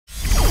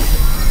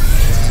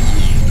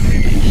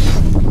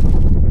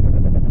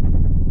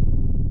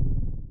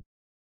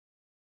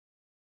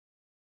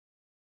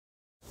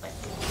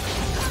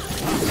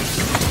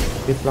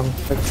Wait lang,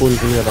 nag-full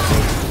clear ako.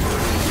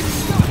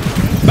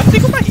 Ba't di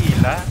ko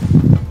mahila?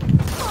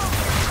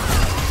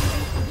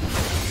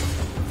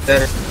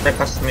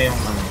 Rekas mo yung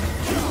ano.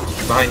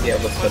 Baka hindi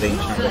abot sa range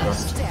ng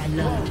rekas.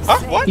 Ha?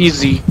 What?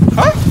 Easy.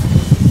 Ha?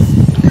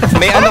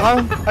 May ano ka?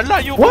 Ang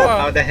layo ko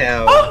ah. How the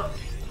hell?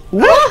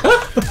 What?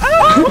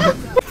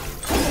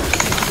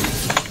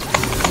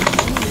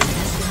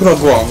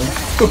 Nagwang.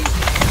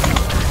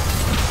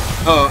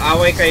 Oh,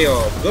 away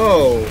kayo.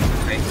 Go!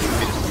 Ay,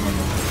 bilis naman.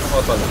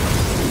 Auto lang.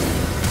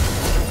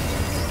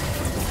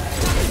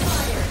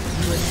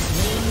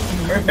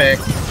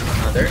 Perfect.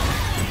 Another.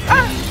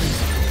 Ah!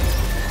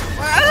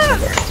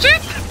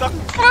 Shit!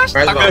 Crash!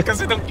 Well, Tagal well.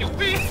 kasi ng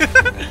QP.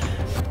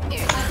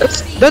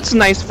 That's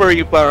nice for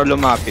you para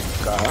lumapit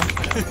ka.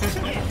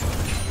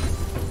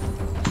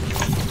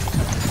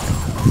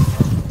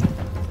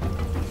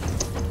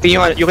 You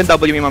can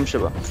W me, ma'am,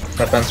 siya ba?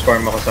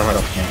 Na-transform ako sa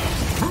harap niya.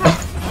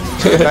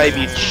 Sky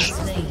Beach.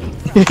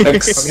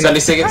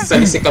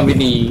 Salisi kami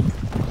ni...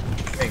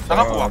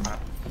 Nakakuha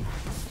ka.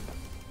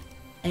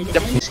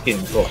 Yung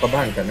skin ko,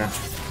 kabahan ka na.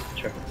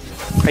 Sure.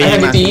 Ay,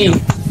 hindi.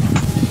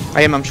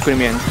 Ay, ma'am, siya ko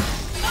yan.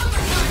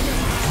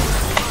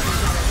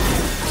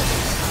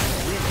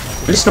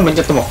 Bilis naman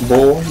niya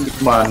tumakbo. Hindi ko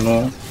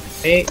maano.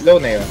 Eh,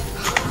 low na yun.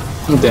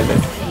 Hindi.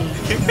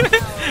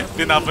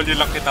 Dinabal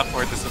lang kita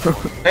for the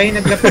support. Ay,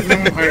 naglapag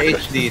ng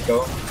RH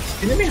dito.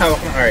 Sino may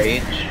hawak ng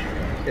RH?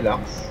 Si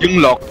Lux.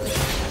 Yung lock.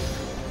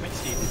 May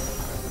CD.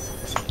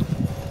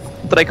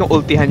 Try kong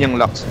ultihan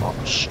yung locks mo.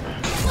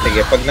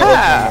 Sige, pag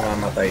na-ult mo,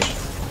 mamamatay.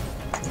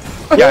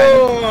 Yan.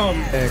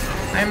 Boom!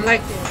 I'm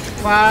like,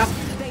 fuck.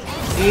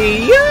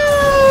 Yo!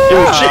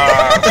 Yo, shit!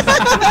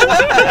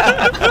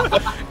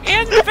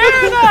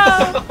 Inferno!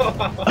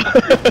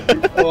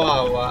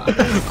 Kawawa.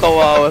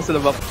 Kawawa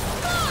sila ba?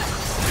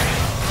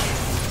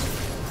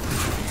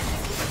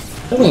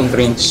 Ano yung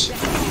range?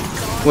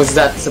 Was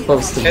that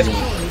supposed to be?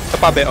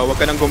 Tapabe, oh,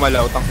 wag ka nang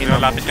gumalaw. Tangin na.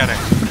 Lapit ka rin.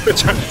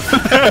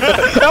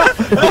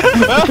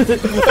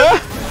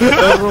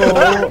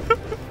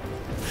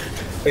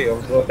 Uy,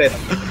 overroted.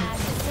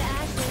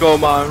 Go,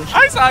 ma'am.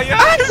 Ay, sayang!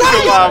 Ay,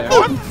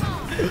 sayang!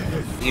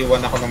 Iwan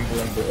ako ng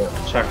buong buo.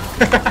 Char.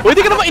 Uy, di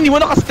ka naman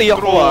iniwan, nakastay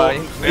ako ah.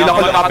 Hindi lang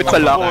ako nakapit sa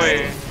lock.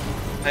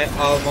 I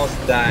almost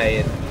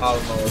died.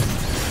 Almost.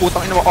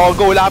 Putang ina mo, oh,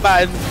 go,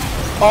 laban!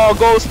 Oh,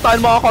 go,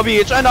 stun mo ako,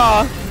 bitch!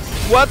 Ano?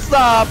 What's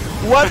up?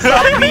 What's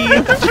up,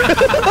 bitch?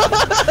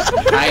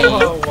 Ay.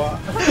 Kawawa.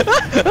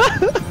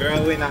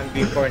 Girl, win on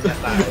before na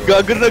tayo.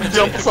 Gago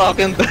nag-jump sa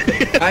akin.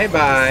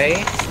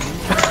 Bye-bye.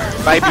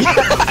 Bye, bitch.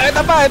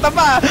 Ito pa, ito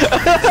pa!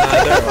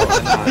 Another.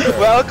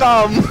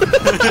 Welcome!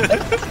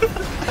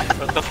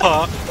 What the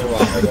fuck?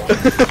 Kawawa.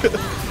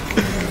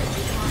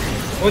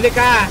 Huli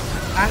ka!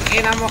 Ang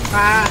ina mo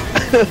ka!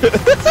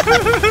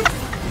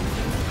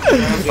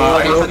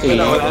 Okay.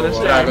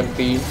 Dragon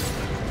Theme.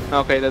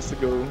 Okay, let's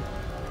go.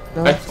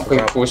 Ay, okay,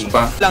 push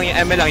pa. Lang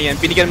yan, ML lang yan.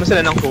 Binigyan mo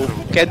sila ng hope.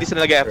 Kaya di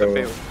sila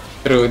nag-FFO.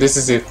 True, this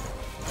is it.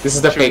 This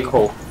is the fake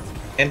hope.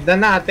 End na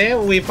natin,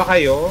 uwi pa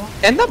kayo.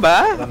 End na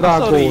ba?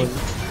 Sorry.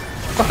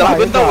 Dragon.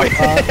 Dragon daw eh.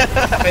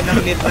 Akin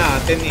ang lead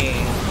natin eh.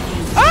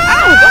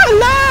 Ah!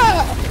 Wala!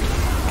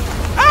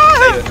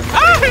 Ah!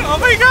 Ay! Oh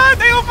my god!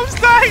 I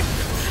almost died!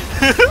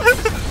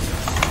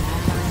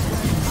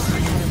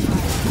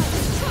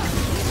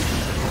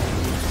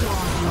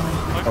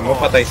 Kamu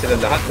patay sila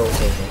lahat oh.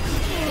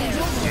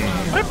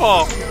 Ay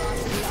po!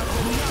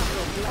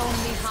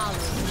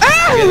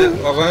 Ah!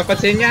 Huwag mo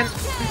napansin yan.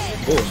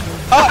 Oh.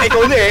 Ah!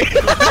 Ikaw na eh.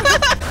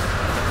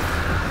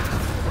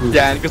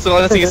 Yan, gusto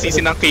ko na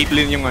sisi ng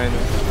Caitlyn yung ano.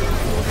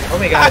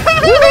 Oh my god.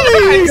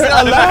 You're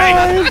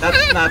alive!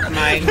 That's not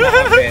mine.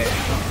 Grabe.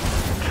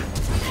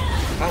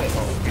 Ay,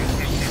 oh.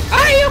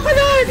 Ay, ayoko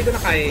na! Hindi ko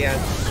na kaya yan.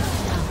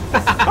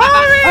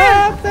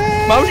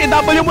 Ma'am,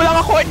 i-W mo lang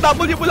ako,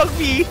 i-W mo lang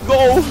V.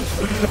 Go!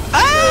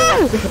 Ah!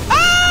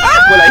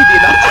 Ah! Wala, hindi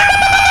na.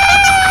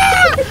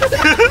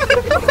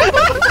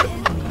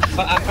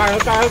 Carl.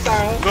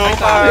 Go,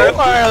 Carl!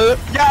 Carl!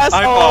 Yes,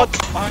 I'm out!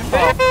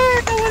 up!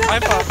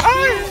 I'm up!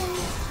 Ay!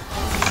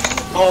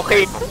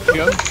 Okay.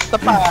 Ito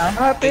pa.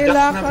 Ate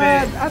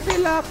lakad! Ate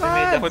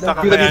lakad! Punta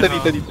ka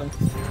Dito.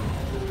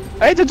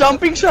 Ay,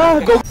 jumping siya.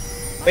 Go!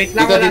 Wait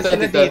lang, Dito, wala dito,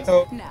 sila dito.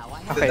 dito.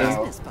 Okay.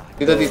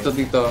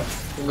 Dito.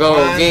 Go,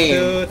 1, game.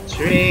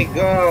 2, 3,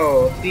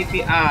 go!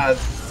 TP us!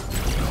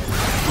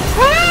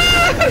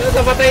 Ah!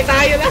 Napatay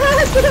tayo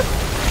lahat!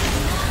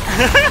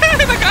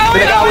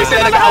 Nag-away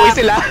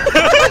sila.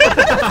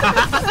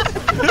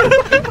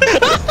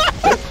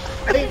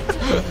 Ay,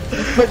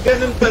 pag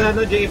ganun pala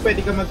no, Jay, pwede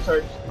ka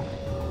mag-search.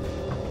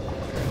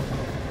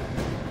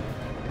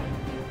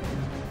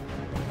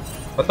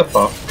 What the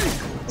fuck?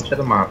 Hindi siya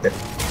lumapit.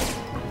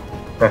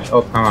 Crash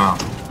out na nga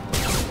ako.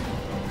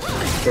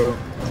 True.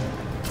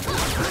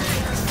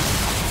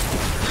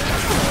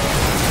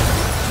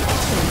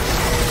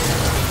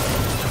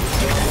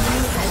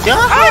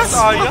 Ay,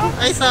 sayang!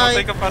 Ay, sayang.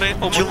 Patay ka pa rin.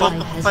 Jumak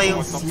pa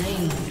yung...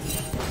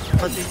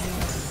 Pati...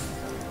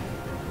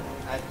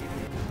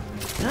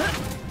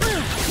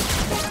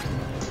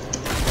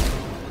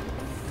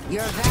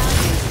 Your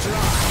values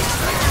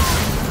drop.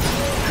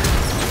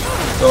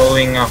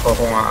 Going ako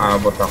kung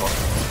aabot ako.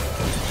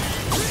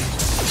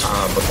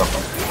 Aabot ako.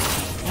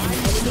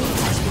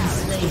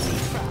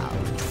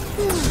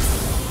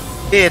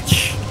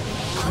 Bitch!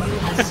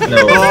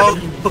 No.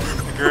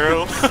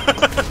 Girl.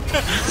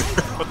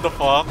 What the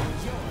fuck?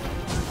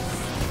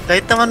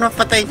 Kahit naman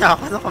mapatay niya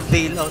ako,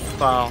 naka-bail out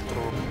pa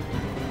ako.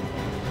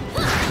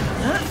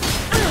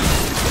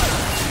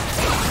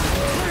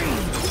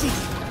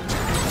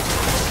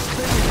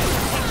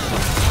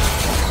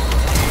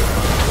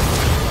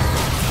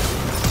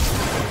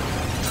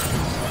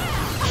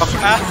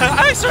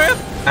 Ay, sorry!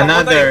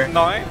 Another.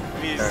 Nine?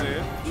 Easy.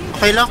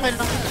 Okay lang, okay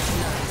lang.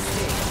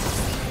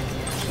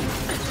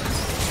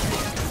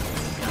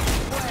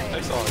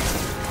 I saw it.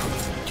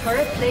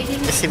 Turret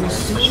plating Kasi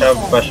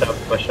Pashab.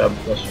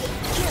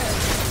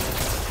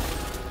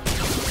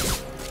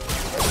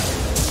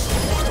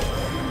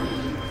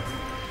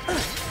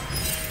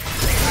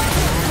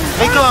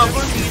 ay gago,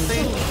 dito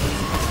yun.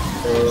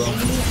 So,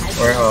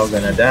 we're all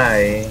gonna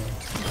die.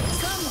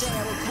 Someday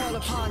I will call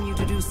upon you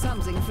to do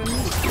something for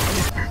me.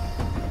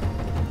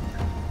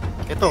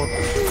 Ito.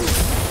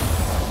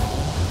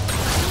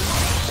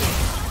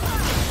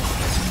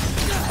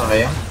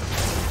 Sayang.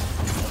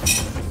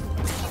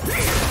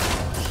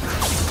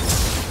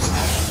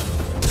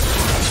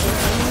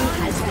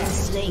 Has been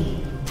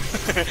slain.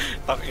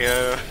 Fuck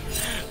you.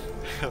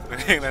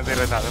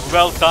 Nandira natin.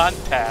 Well done,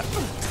 Pat.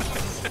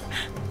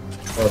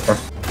 Okay.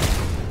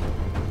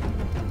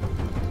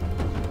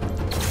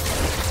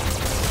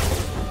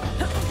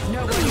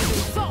 No one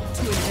even thought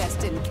to invest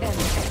in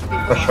Chemtech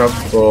before. Pashab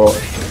ko.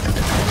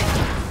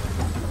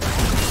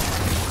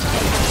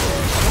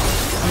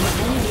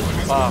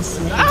 Fuck.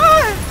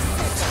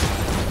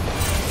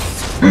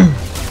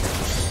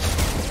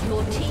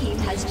 Your team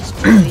has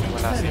destroyed a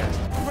Wala siya.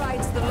 turret.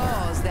 Writes the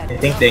laws that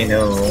I think they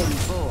know.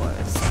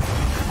 enforce.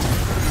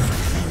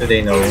 Do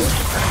they know?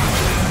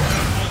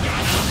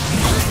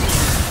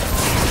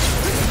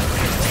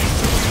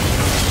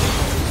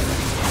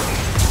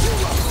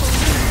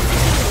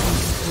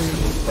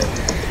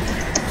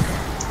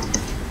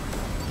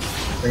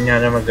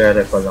 Kunyari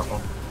mag-recall ako.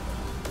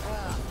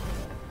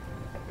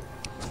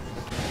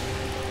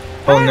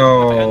 Oh no!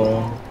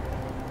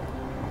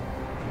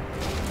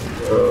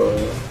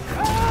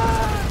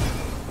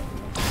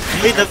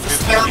 Ay,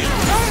 nag-stop.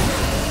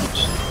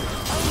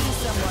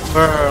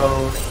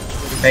 Girl.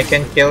 I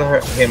can kill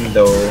him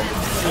though.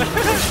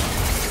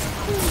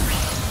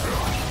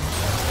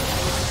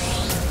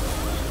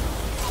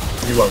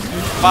 Iwag.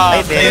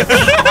 Ay, Fuck. bitch.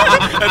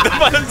 Ito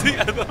pala si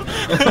ano.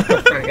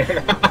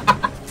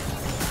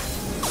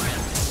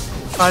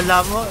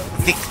 Kala mo,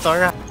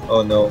 Victor.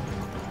 Oh no.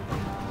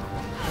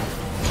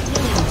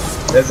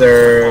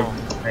 Deserve.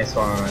 Nice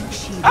one.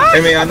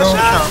 Ay, may ano?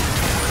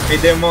 May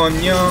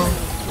demonyo.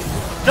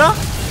 No?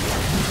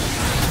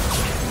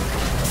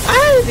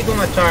 Ay, hindi ko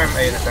ma-charm.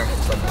 Ay, na-charm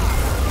ko pa.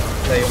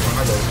 Wala yung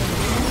mga low.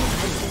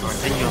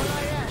 Ano?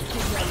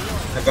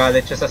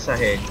 Nagalit siya sa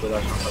sahig.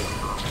 Wala siyang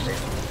kalakasip.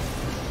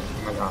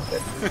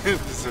 Malapit.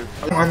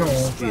 Ang ano,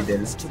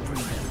 fiddle.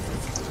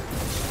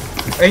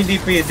 Ay, hindi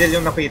fiddle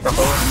yung nakita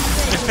ko.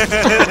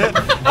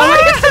 Oh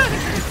my God!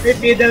 May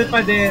fiddle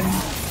pa din.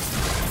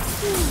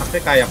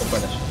 Actually, kaya ko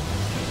pala siya.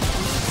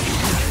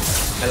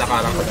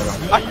 Kalakaran ko na lang.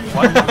 Ay,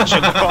 what?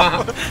 Action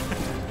ko.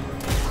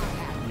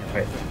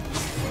 Okay.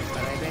 But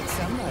I bet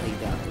somebody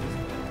does.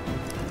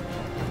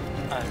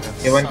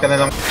 Iwan ka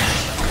na lang.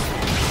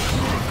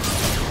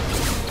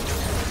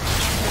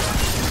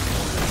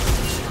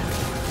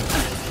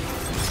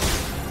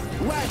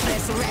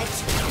 Worthless wretch.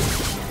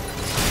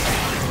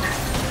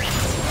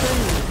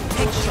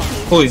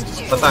 Uy,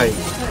 patay.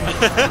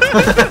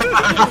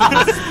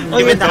 Ay,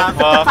 Even na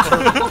Fuck.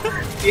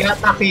 Di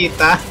ata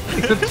kita.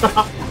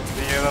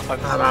 Hindi nyo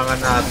napansin. Harangan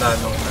na ata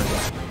nung ano.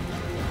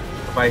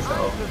 Sabay sa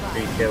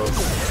 3 kills.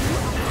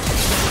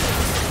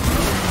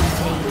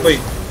 Uy.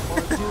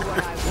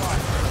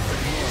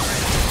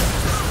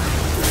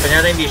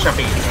 Kanyari hindi siya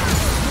kita.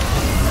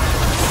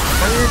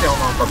 Paano hindi ako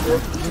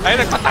makapag-work? Ay,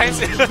 nagpatay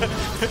sila.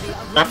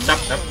 Tap.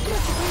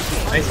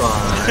 Nice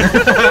one.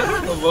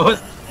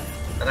 Ubus.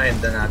 Tara,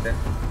 enda natin.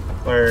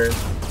 For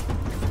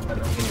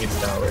ano, hingip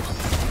towers.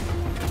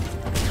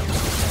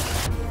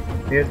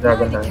 Here's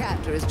Dragon My Dance.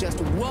 captor is just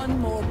one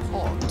more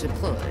pawn to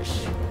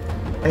push.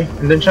 Ay,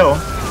 andun siya oh.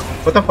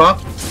 What the fuck?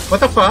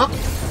 What the fuck?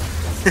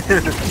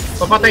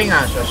 Papatay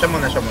nga siya. Siya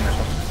muna.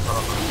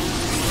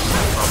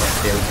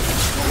 Still.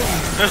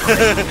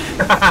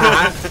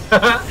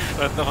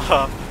 What the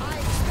fuck?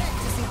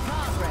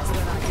 Progress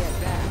when I get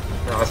back.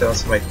 Kasi ang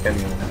smite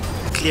kanina.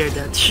 clear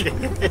that shit.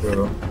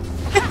 True.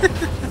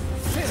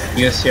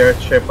 Use your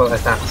triple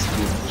attack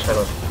speed.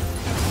 Charot.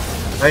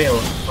 Ay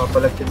oh,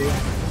 papalag today.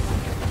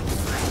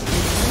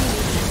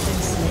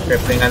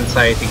 Crippling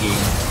anxiety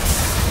game.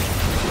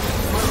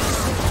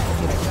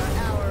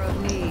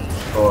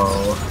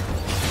 Wow.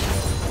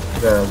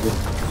 Grabe.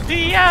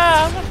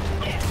 Diam!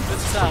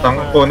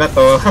 Tangko ko na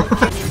to.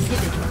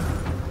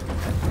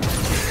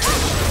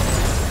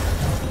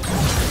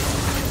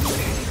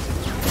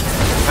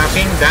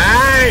 Fucking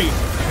die!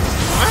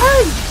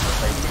 Ay!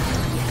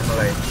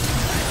 Okay.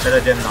 Pero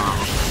dyan lang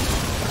ako.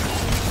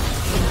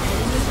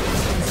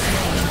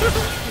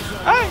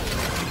 Ay!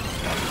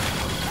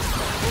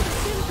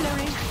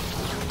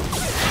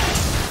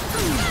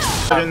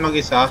 Pero yun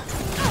mag-isa.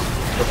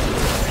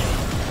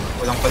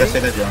 Walang pala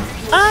sila dyan.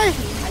 Ay!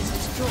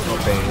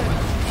 Okay.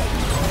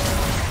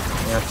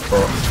 Ingat po.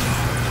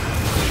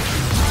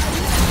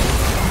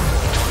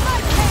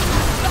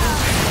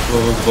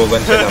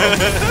 Bubugbogan sila.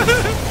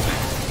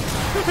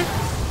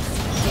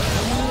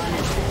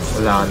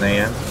 Wala na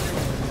yan.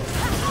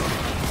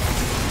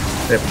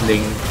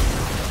 Tripling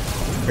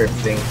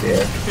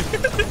here.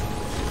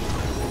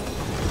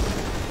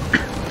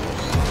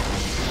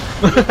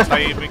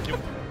 Tahimik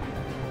yung...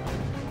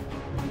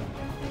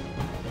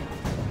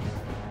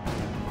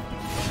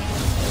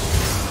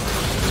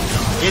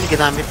 Yun,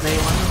 ginamit na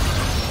yung ano.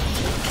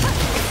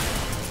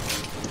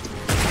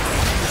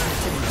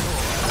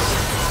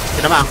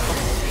 Tinamaan ko.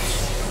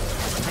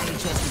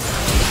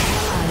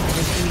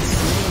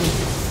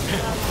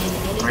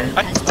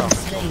 Ay!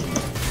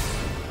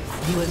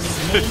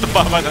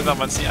 Tumama na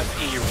naman si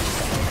Eru.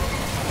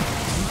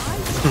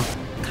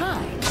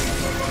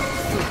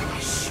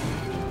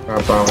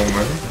 Kapa akong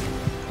ano?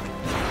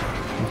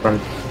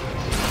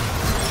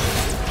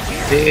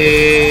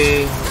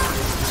 Ding!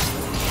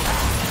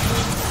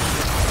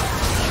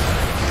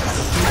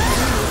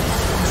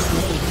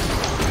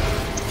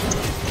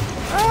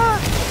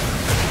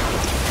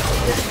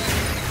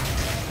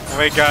 Oh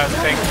my god,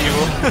 thank you.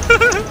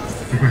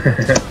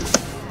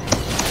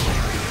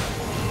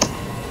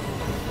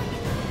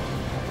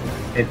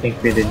 I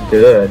think we did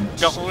good.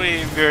 Ako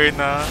eh,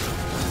 Garena.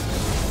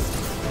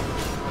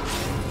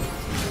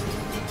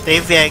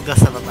 Dave Viego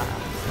sa baba.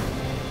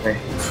 Okay.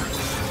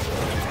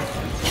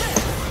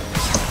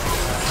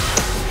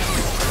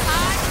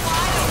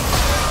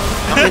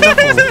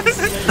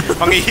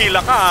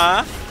 Manghihila ka ha?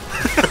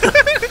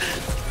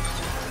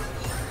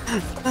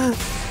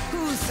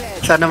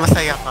 Sana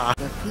masaya ka.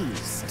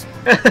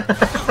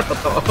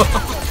 Totoo.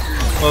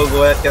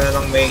 Magugulat ka na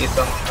lang may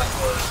isang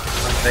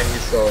time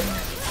ni Sonya.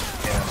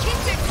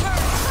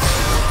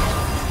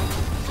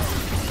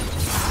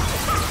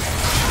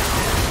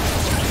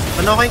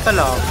 Ano okay ka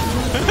lang?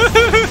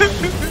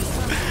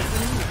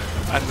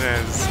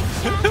 Anes.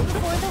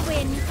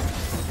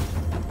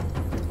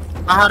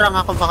 Maharang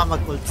ako baka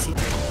mag-ult seat.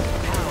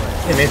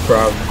 Hey, may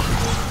frog.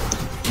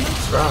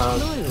 Frog.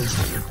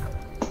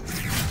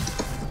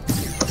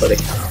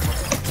 Balik na ako.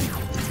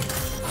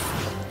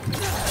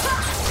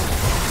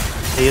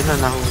 Ayun na,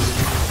 nahuli.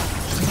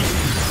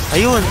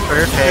 Ayun,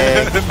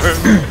 perfect.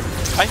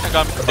 Ay,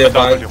 nagamit ko Diba,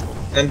 pala W ko.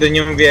 nandun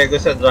yung Viego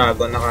sa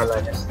Dragon,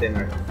 nakala niya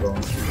stinner ko.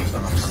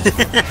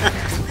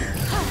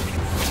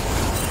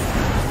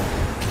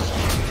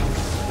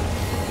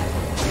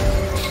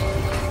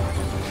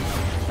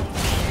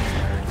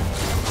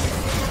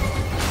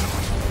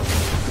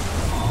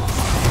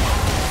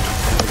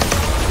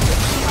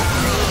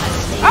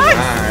 Ay!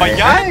 Ba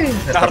yan?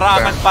 Ay,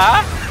 Naharangan pa?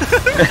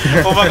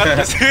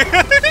 Umangat kasi.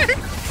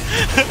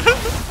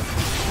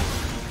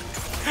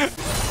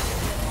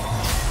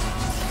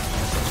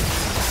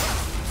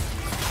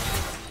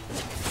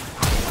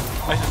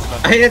 Ay,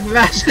 nasa. Ay,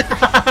 nag-flash!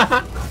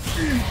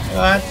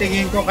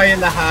 Tingin ko kayo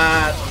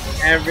lahat.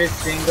 Every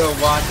single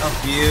one of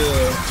you.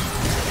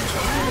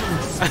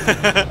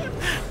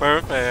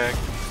 Perfect.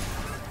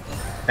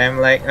 I'm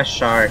like a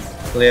shark,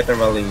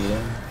 literally.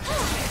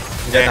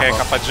 Hehe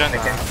ka pa dyan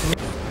ha.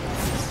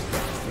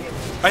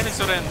 Ay,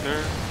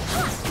 nag-surrender.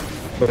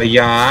 So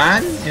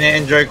yan,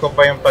 ine-enjoy ko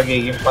pa yung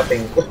pagiging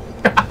pating ko.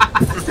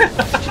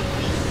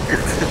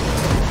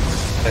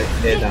 Ay,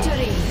 hindi lang.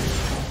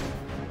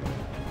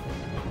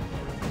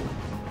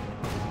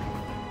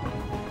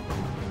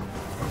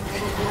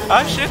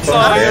 Ah, shit,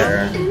 sorry.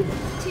 There.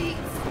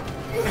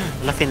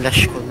 Wala,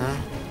 finlash ko na.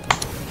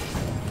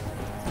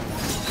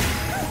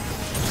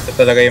 Ito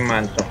talaga yung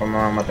mantra kung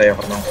mamamatay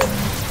ako ng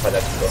unang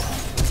palat ko.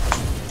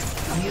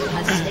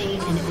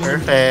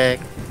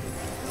 Perfect.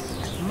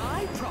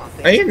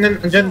 Ayun,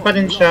 nandyan pa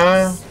rin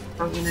siya.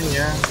 Ang ina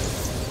niya.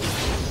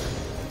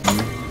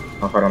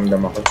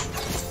 Makaramdam ako.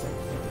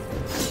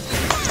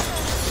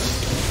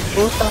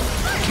 Puta.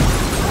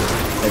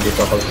 Ay,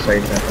 dito ako sa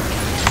side na to.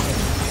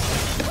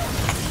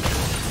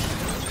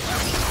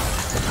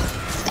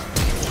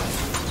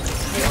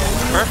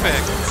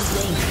 Perfect.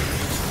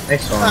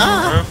 Nice one.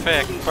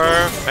 Perfect.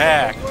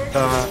 Perfect.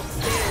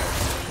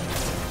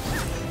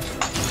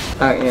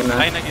 Yan na.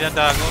 Ay,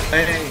 nagdadago.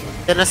 Ay,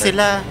 Yan na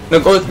sila.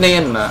 Nag-ult na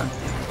yan na.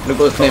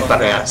 Nag-ult na yung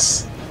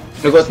parehas.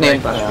 Nag-ult na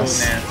yung parehas.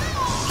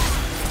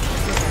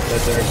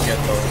 Deserve niya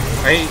to.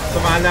 Ay,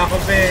 sumala ako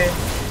pe.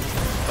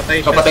 Patay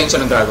siya. Papatayin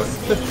siya ng dragon.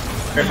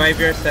 Revive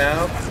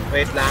yourself.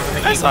 Wait lang,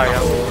 may Ay, ikot sayang.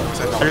 ako.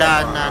 Wala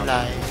na,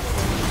 lay.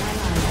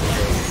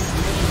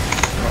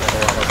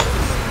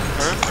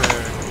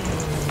 Perfect.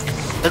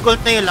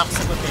 Nag-ult na yung Lux.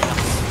 Nag-ult na yung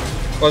Lux.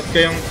 Hold ko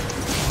yung...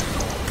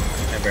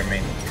 Never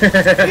mind.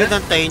 Yun,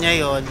 antay niya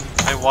yun.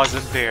 I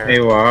wasn't there. Hey,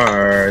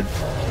 ward.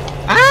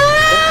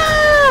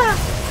 Ah!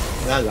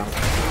 Wala lang.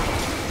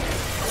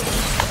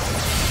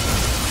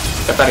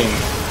 Katarin.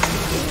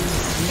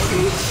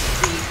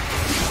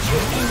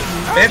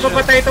 Eh,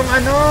 papatay itong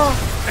ano!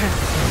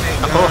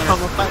 Ako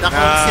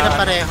sila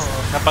pareho.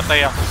 Napatay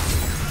ako.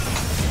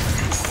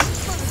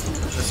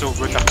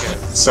 Nasugod ako yan.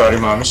 Sorry,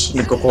 Mamish.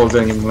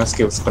 Nagko-cooldown yung mga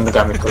skills ko.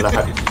 Nagamit ko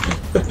lahat.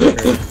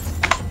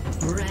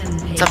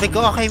 Sabi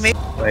ko, okay, may...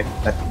 Like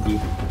that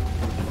deep.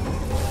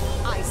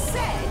 I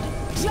said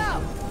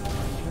jump.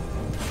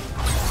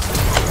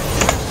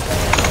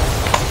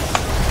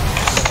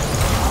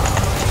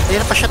 Hindi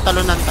na pa siya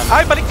talunan.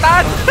 Ay,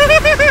 baliktad!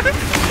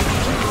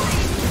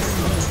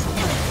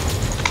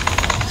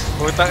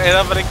 Putang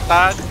ina,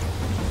 baliktad.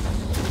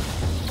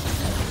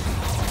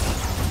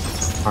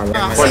 Alam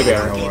mo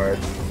Bolivar. na award.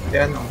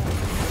 Yan o.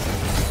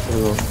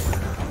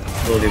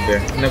 Bolivar.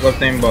 Nag-off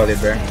na yung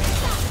Bolivar.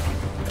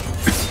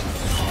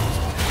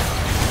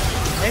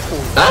 Ay po.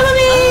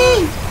 Dami!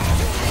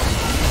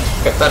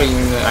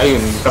 Katarina.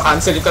 Ayun.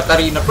 Ka-cancel yung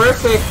Katarina.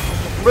 Perfect!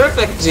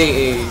 Perfect,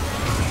 JA.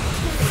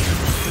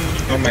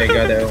 Oh my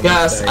god, I almost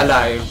Gas died.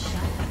 alive.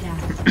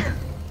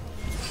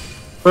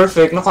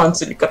 Perfect.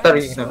 Na-cancel yung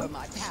Katarina.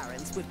 My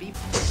parents would be.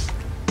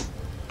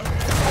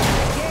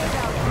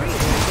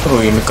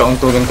 Uy,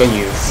 nagkauntulan ka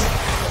years.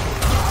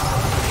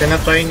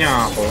 Tinatry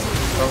niya ako.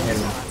 Tangin.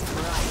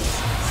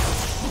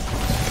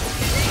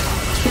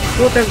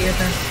 Putang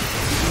ina.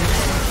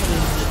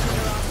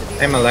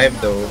 I'm alive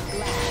though.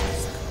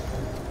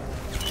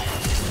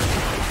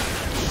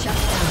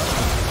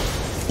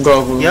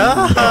 Go.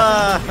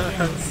 Yeah!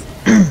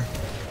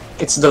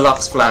 It's the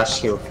Lux Flash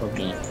heal for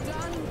me.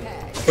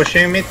 Push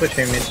him mid, push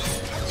him mid.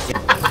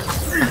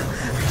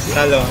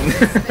 Talon.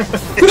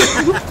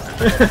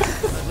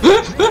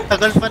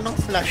 Tagal pa nung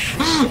flash.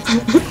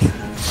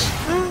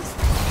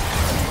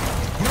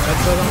 At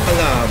walang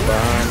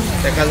kalaban.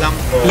 Teka lang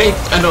po. Late,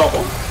 ano ako?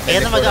 Kaya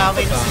na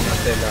mag-aaway na Kasama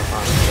sila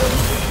kaso.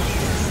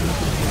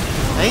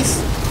 Nice.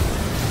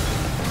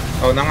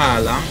 Oh, na nga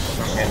lang.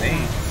 Tangin na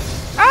eh.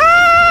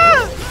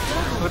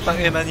 Putang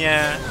ina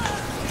niya.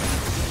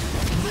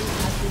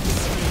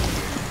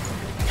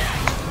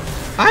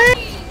 Ay!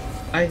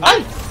 Ay! Ay!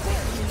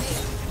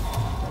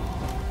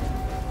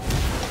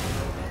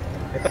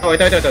 Ito.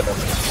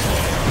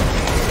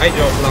 Ay,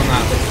 joke lang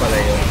natin pala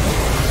yun.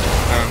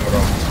 Parang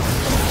wrong.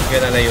 Kaya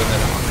nalayo na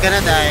lang.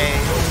 Gonna die.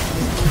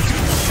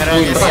 Pero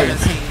Uy, yung bakit? sila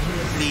si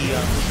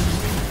Leon.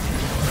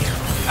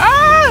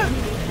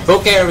 Go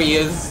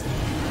carries.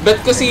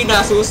 Bet ko si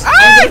Nasus. I'm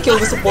gonna kill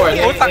the support.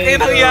 Putang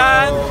ina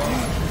yan!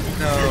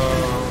 No.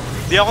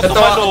 Di ako Natawa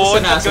ako tumalon, sa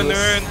pag Nasus.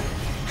 ganun.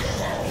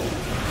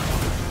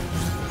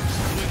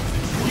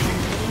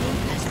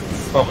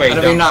 Okay,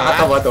 Ano ba yung jump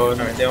nakakatawa ka? doon?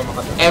 Hindi ako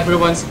makatawa.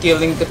 Everyone's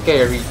killing the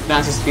carry.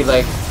 Nasus be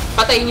like,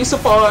 patayin yung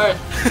support!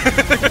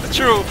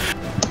 True.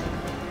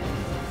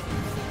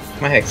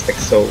 Ma-hextech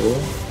so.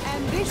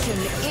 Ambition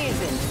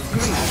isn't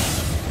greed.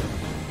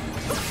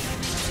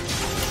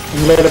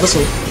 Yung lalabas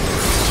oh.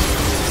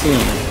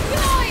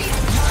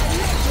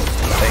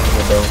 Patayin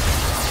mo daw.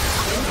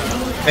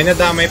 Ay,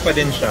 nadamay pa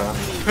din siya.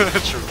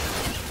 True.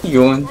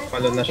 Yun.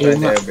 Malo na siya Ayun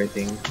and nga.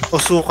 everything.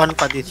 Usukan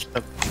pa din siya.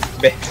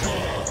 Be.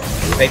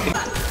 I think...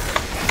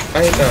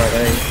 Ay,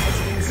 taray.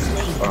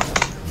 Fuck.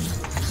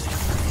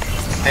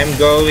 I'm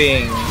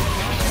going.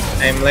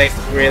 I'm like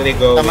really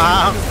going.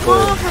 Tamaan ko.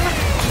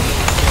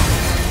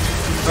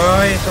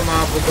 Ay,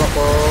 sumabog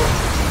ako.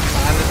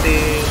 Ano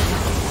si...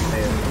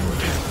 Ayun.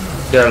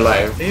 They're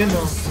alive. Ayun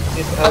o.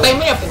 Patay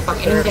mo yan,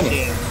 pagpakinig yan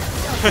eh.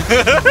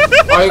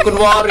 Ay,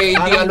 kunwari,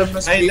 hindi alam na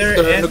Either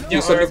scripter, end nag-view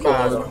niya sa or likod.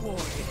 battle.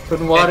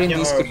 Kunwari, End hindi niya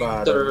or scripter,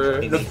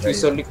 battle. nag-view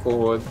sa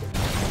likod.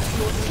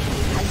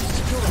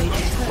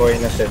 Boy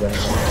na sila.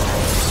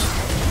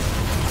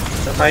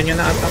 Sakay nyo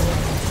na atang.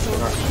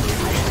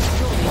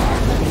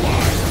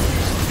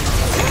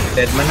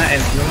 Dead man na,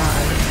 end mo na.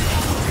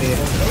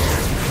 Pero.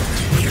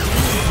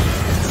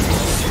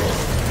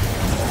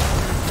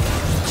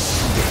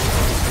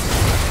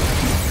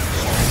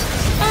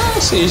 Ah,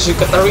 si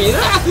Katarina!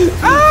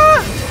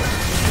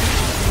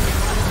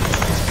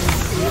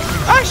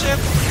 Ah, shit!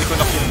 Hindi ko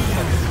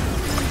nakuha.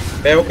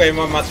 Pero kayo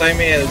mamatay,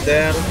 may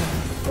elder.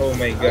 Oh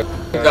my god.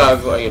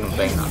 Gago, ayun ang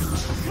tayo na.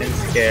 I'm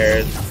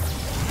scared.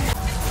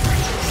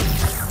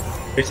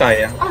 Uy,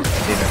 sayang.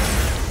 Hindi na.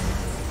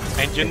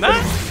 And yun na.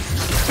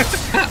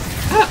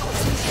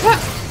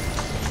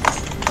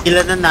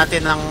 Ilan na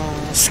natin ang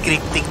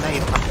scripting na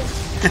ito.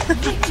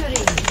 Victory.